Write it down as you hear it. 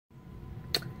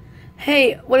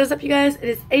Hey, what is up, you guys? It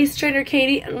is Ace Trainer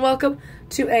Katie, and welcome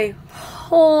to a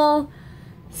haul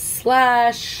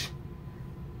slash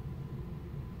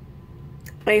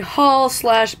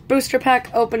booster pack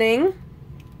opening.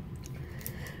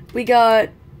 We got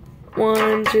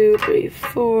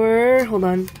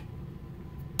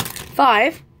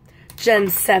 5 Gen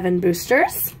 7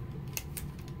 boosters.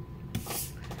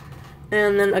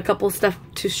 And then a couple stuff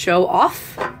to show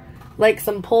off, like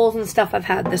some pulls and stuff I've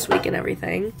had this week and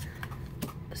everything.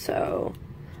 So,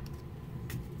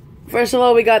 first of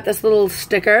all, we got this little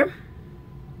sticker.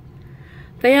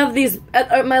 They have these,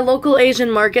 at my local Asian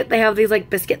market, they have these like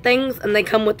biscuit things, and they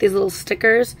come with these little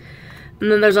stickers.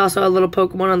 And then there's also a little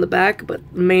Pokemon on the back, but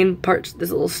the main part's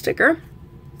this little sticker.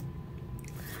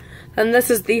 And this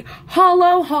is the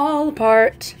Holo Haul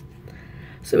part.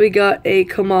 So we got a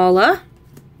Komala,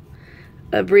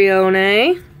 a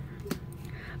Brionne,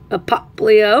 a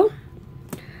Poplio,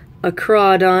 a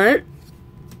Crawdaunt,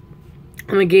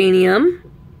 a Meganium,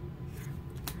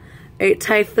 a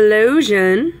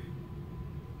Typhlosion.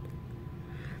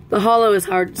 The holo is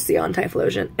hard to see on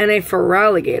Typhlosion, and a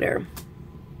Feraligatr.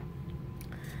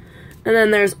 And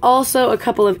then there's also a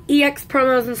couple of EX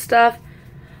promos and stuff.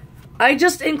 I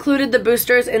just included the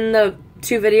boosters in the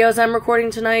 2 videos I'm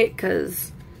recording tonight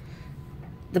because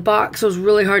the box was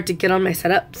really hard to get on my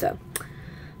setup, so.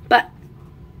 But,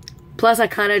 plus I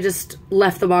kind of just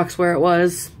left the box where it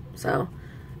was, so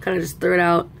kind of just threw it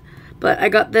out. But I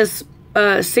got this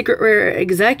Secret Rare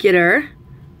Exeggutor,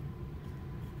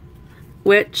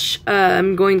 which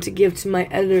I'm going to give to my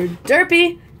editor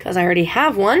Derpy, because I already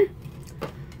have one.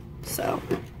 So,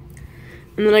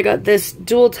 and then I got this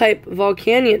dual type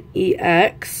Volcanion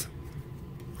EX.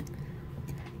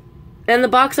 And the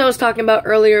box I was talking about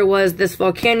earlier was this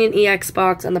Volcanion EX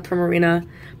box and the Primarina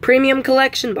Premium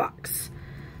Collection box.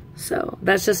 So,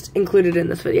 that's just included in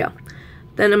this video.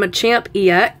 Then a Machamp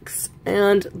EX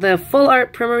and the Full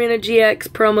Art Primarina GX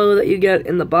promo that you get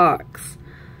in the box,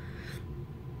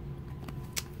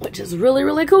 which is really,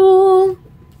 really cool.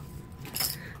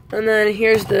 And then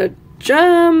here's the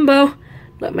Jumbo,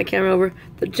 let my camera over,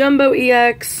 the Jumbo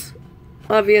EX,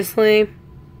 obviously.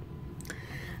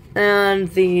 And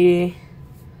the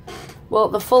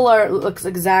Full Art looks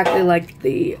exactly like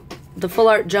the Full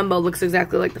Art Jumbo looks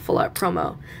exactly like the Full Art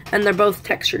promo. And they're both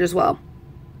textured as well.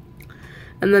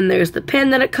 And then there's the pin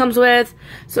that it comes with.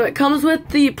 So it comes with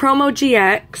the Promo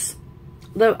GX,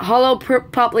 the Holo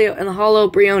Poplio and the Holo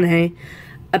Brionne,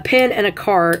 a pin and a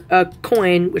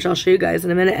coin, which I'll show you guys in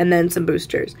a minute, and then some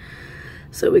boosters.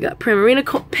 So we got Primarina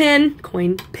pin,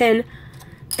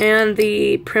 and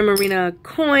the Primarina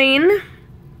coin,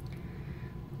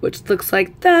 which looks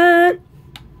like that.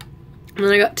 And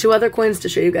then I got 2 other coins to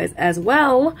show you guys as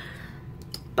well.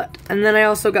 And then I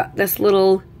also got this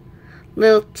little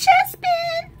Chespin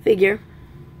figure.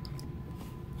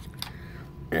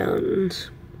 And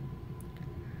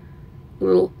a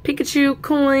little Pikachu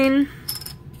coin.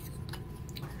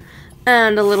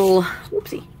 And a little, a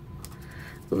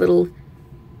little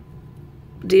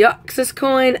Deoxys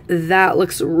coin. That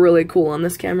looks really cool on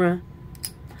this camera.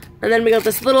 And then we got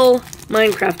this little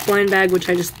Minecraft blind bag, which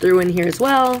I just threw in here as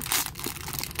well.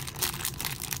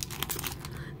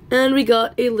 And we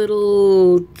got a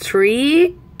little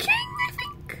Tree King, I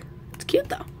think. It's cute,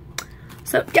 though.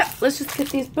 So, yeah, let's just get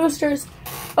these boosters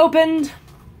opened.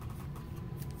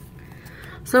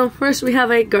 So, first we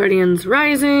have a Guardians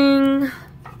Rising.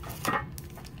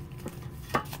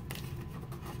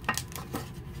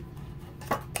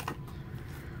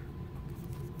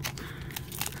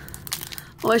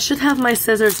 Oh, I should have my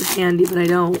scissors handy, but I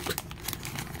don't.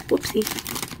 Whoopsie.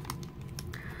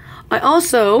 I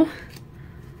also,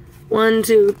 1,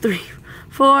 2, 3,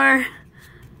 4.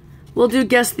 We'll do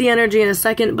Guess the Energy in a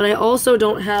second, but I also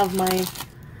don't have my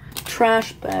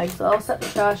trash bag, so I'll set the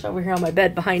trash over here on my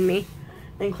bed behind me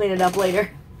and clean it up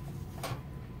later.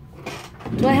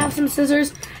 Do I have some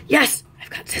scissors? Yes, I've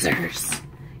got scissors.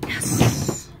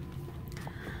 Yes.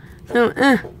 So,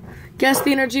 Guess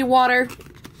the Energy water.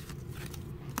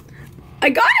 I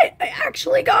got it! I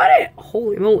actually got it!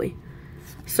 Holy moly.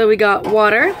 So we got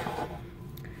water.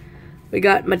 We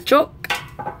got Machoke.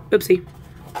 Oopsie.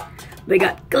 We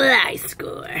got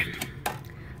Gliscor.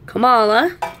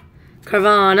 Komala.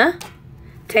 Carvanha.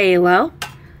 Tailo.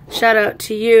 Shout out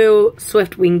to you,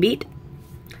 Swift Wingbeat.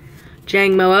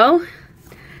 Jangmo-O.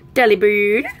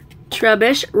 Delibird.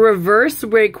 Trubbish. Reverse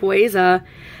Rayquaza.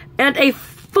 And a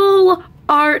Full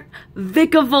Art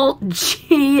Vikavolt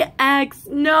GX.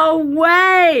 No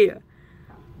way!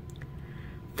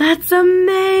 That's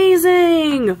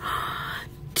amazing!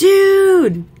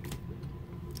 Dude!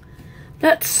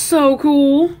 That's so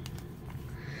cool.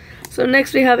 So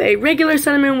next we have a regular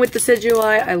Cinnamon with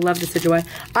Decidueye. I love Decidueye.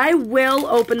 I will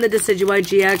open the Decidueye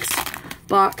GX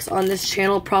box on this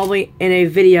channel probably in a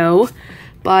video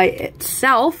by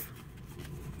itself.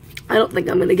 I don't think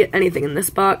I'm going to get anything in this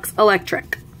box.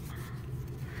 Electric.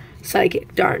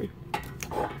 Psychic, darn.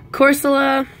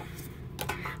 Corsola.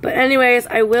 But anyways,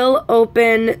 I will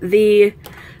open the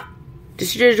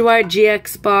Decidueye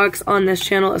GX box on this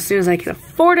channel as soon as I can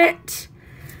afford it.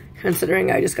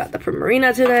 Considering I just got the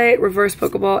Primarina today, Reverse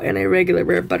Pokeball, and a regular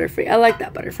rare Butterfree. I like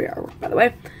that Butterfree artwork, by the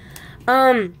way.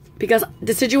 Because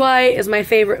Decidueye is my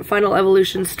favorite Final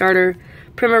Evolution starter.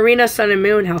 Primarina, Sun and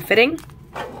Moon, how fitting.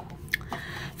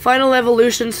 Final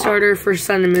Evolution starter for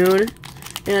Sun and Moon.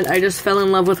 And I just fell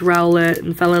in love with Rowlet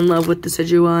and fell in love with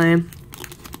Decidueye.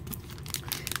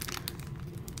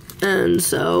 And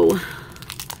so,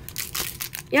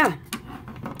 yeah,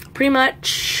 pretty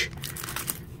much,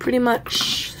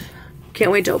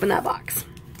 can't wait to open that box.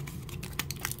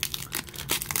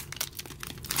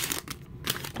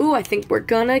 Ooh, I think we're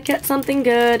gonna get something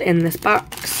good in this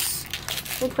box.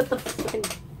 We'll put the fucking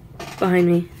behind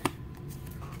me.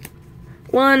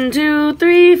 1, 2,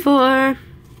 3, 4.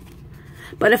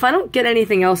 But if I don't get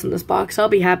anything else in this box, I'll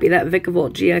be happy. That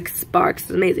Vikavolt GX box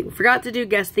is amazing. Forgot to do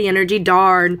Guess the Energy,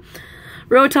 darn.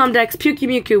 Rotom Dex,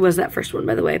 Pyukumuku was that first one,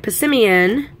 by the way.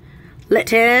 Passimian,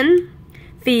 Litten,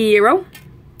 Fearow,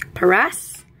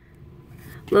 Paras,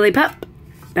 Lillipup,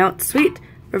 Bounce Sweet,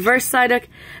 Reverse Psyduck,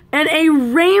 and a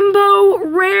Rainbow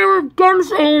Rare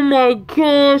Gums. Oh my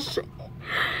gosh.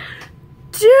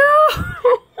 Dude,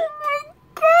 oh my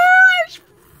gosh.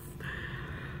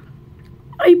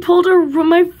 I pulled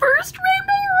my first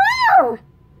Rainbow Rare.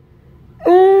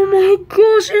 Oh my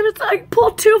gosh, and it's I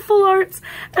pulled 2 full arts,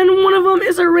 and one of them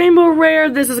is a Rainbow Rare.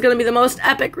 This is going to be the most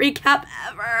epic recap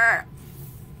ever.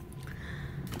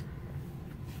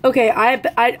 Okay,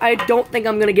 I don't think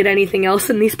I'm going to get anything else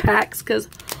in these packs, because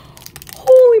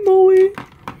holy moly.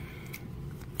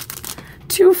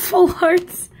 2 full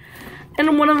arts,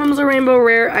 and one of them is a Rainbow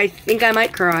Rare. I think I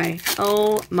might cry.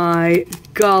 Oh my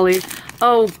golly.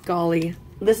 Oh golly.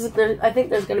 I think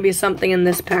there's going to be something in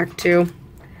this pack too.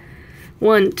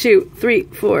 1, 2, 3,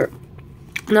 4.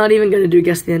 Not even going to do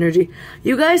Guess the Energy.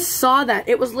 You guys saw that.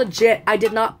 It was legit. I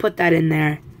did not put that in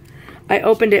there. I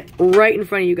opened it right in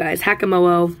front of you guys.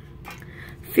 Hakamo-o,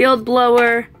 Field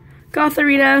Blower,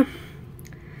 Gothorita,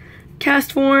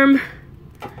 Castform,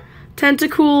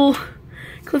 Tentacool,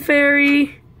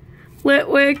 Clefairy,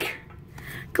 Litwick,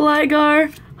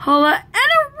 Gligar, Hala, and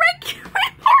a regular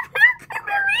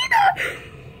Primarina!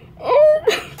 Oh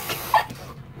my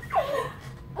god!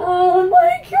 Oh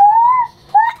my gosh!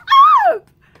 Shut up!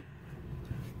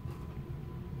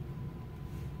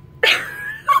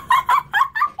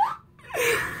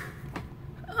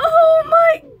 Oh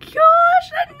my gosh!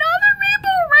 Another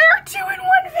Rainbow Rare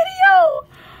 2-in-1 video!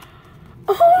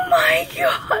 Oh my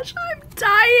gosh! I'm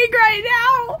dying right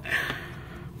now!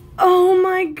 Oh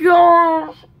my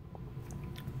gosh!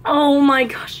 Oh my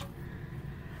gosh!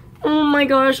 Oh my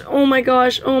gosh, oh my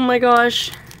gosh, oh my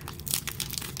gosh.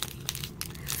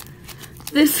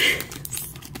 This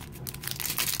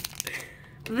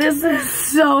is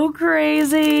so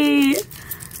crazy.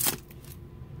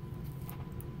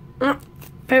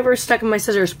 Paper stuck in my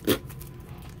scissors.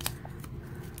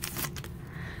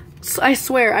 I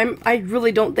swear, I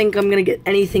really don't think I'm gonna get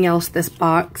anything else this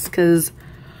box, because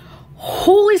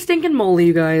holy stinking moly,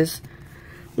 you guys.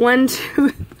 1, 2,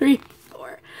 3,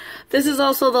 4. This is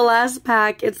also the last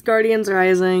pack. It's Guardians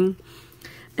Rising.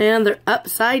 And they're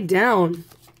upside down.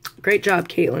 Great job,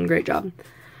 Caitlin. Great job.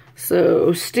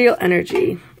 So, Steel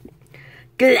Energy.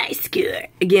 Gliscor.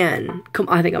 Again. Come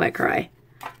on, I think I might cry.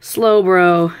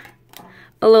 Slowbro.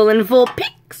 Alolan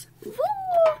Vulpix.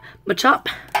 Machop.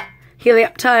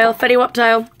 Helioptile.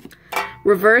 Fetty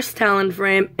Reverse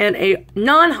Talonflame. And a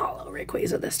non-holo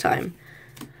Rayquaza this time.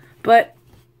 But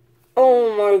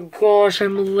oh my gosh,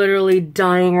 I'm literally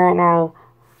dying right now.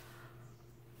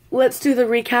 Let's do the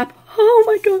recap. Oh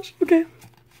my gosh, okay.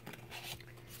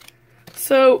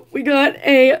 So, we got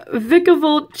a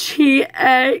Vikavolt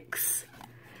GX,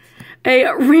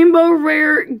 a Rainbow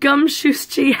Rare Gumshoos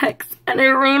GX, and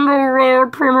a Rainbow Rare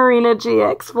Primarina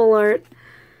GX full art.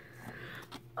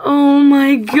 Oh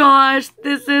my gosh,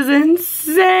 this is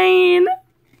insane!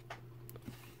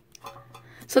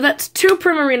 So that's 2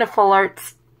 Primarina full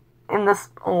arts in this.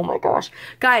 Oh my gosh.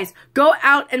 Guys, go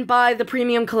out and buy the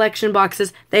premium collection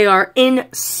boxes. They are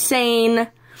insane.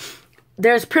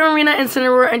 There's Primarina,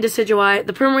 Incineroar, and Decidueye.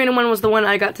 The Primarina one was the one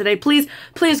I got today. Please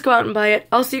go out and buy it.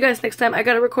 I'll see you guys next time. I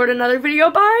gotta record another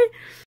video. Bye!